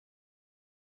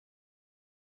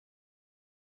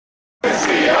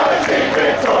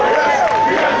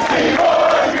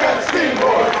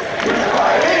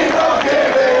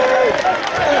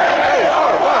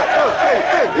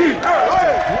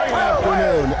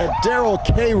at Darrell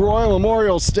K. Royal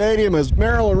Memorial Stadium as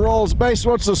Maryland rolls. Mace,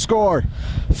 what's the score?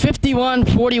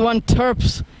 51-41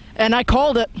 Terps, and I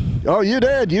called it. Oh, you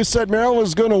did. You said Maryland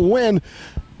was going to win.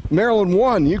 Maryland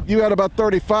won. You had about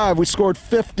 35. We scored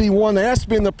 51. They asked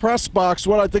me in the press box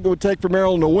what I think it would take for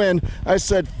Maryland to win. I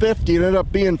said 50. It ended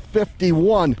up being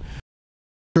 51.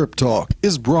 TerpTalk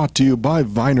is brought to you by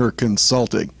Viener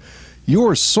Consulting,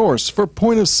 your source for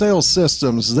point-of-sale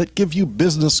systems that give you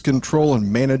business control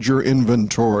and manage your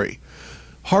inventory.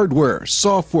 Hardware,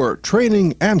 software,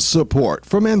 training, and support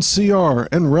from NCR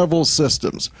and Revel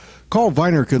Systems. Call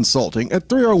Viener Consulting at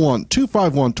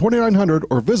 301-251-2900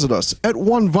 or visit us at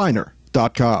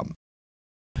oneviner.com.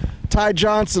 Ty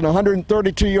Johnson,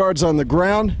 132 yards on the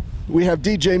ground. We have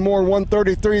DJ Moore,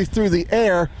 133 through the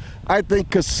air. I think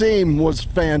Kasim was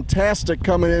fantastic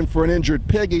coming in for an injured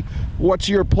Piggy. What's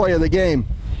your play of the game?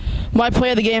 My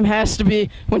play of the game has to be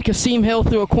when Kasim Hill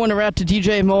threw a corner out to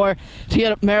DJ Moore to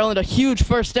get Maryland a huge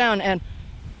first down. And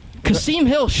Kasim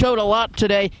Hill showed a lot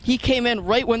today. He came in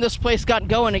right when this place got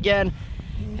going again,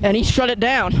 and he shut it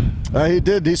down. He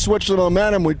did. He switched the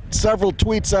momentum. With several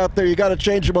tweets out there, you got to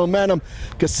change the momentum.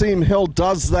 Kasim Hill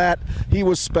does that. He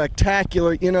was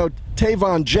spectacular. You know,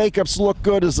 Tavon Jacobs looked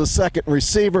good as a second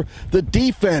receiver. The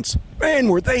defense, man,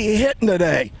 were they hitting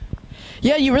today.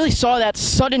 Yeah, you really saw that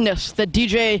suddenness that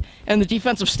DJ and the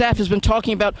defensive staff has been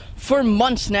talking about for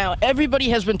months now. Everybody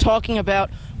has been talking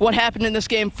about what happened in this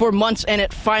game for months, and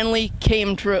it finally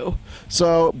came true.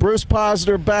 So Bruce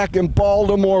Posner back in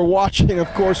Baltimore, watching,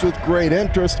 of course, with great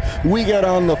interest. We get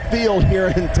on the field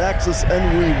here in Texas,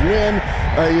 and we win.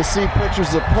 You see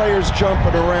pictures of players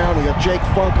jumping around. We got Jake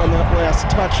Funk on that last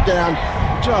touchdown.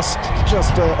 Just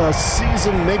a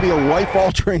season, maybe a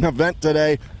life-altering event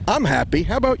today. I'm happy.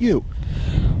 How about you?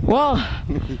 Well,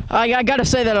 I got to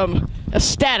say that I'm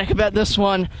ecstatic about this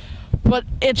one, but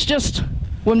it's just,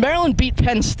 when Maryland beat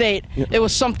Penn State, it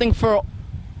was something for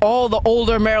all the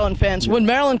older Maryland fans. When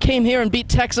Maryland came here and beat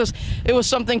Texas, it was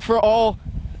something for all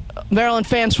Maryland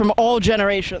fans from all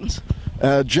generations.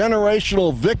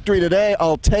 Generational victory today.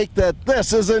 I'll take that.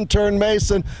 This is Intern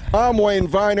Mason. I'm Wayne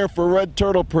Viener for Red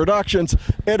Turtle Productions.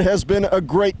 It has been a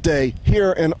great day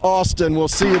here in Austin. We'll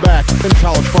see you back in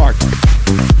College Park.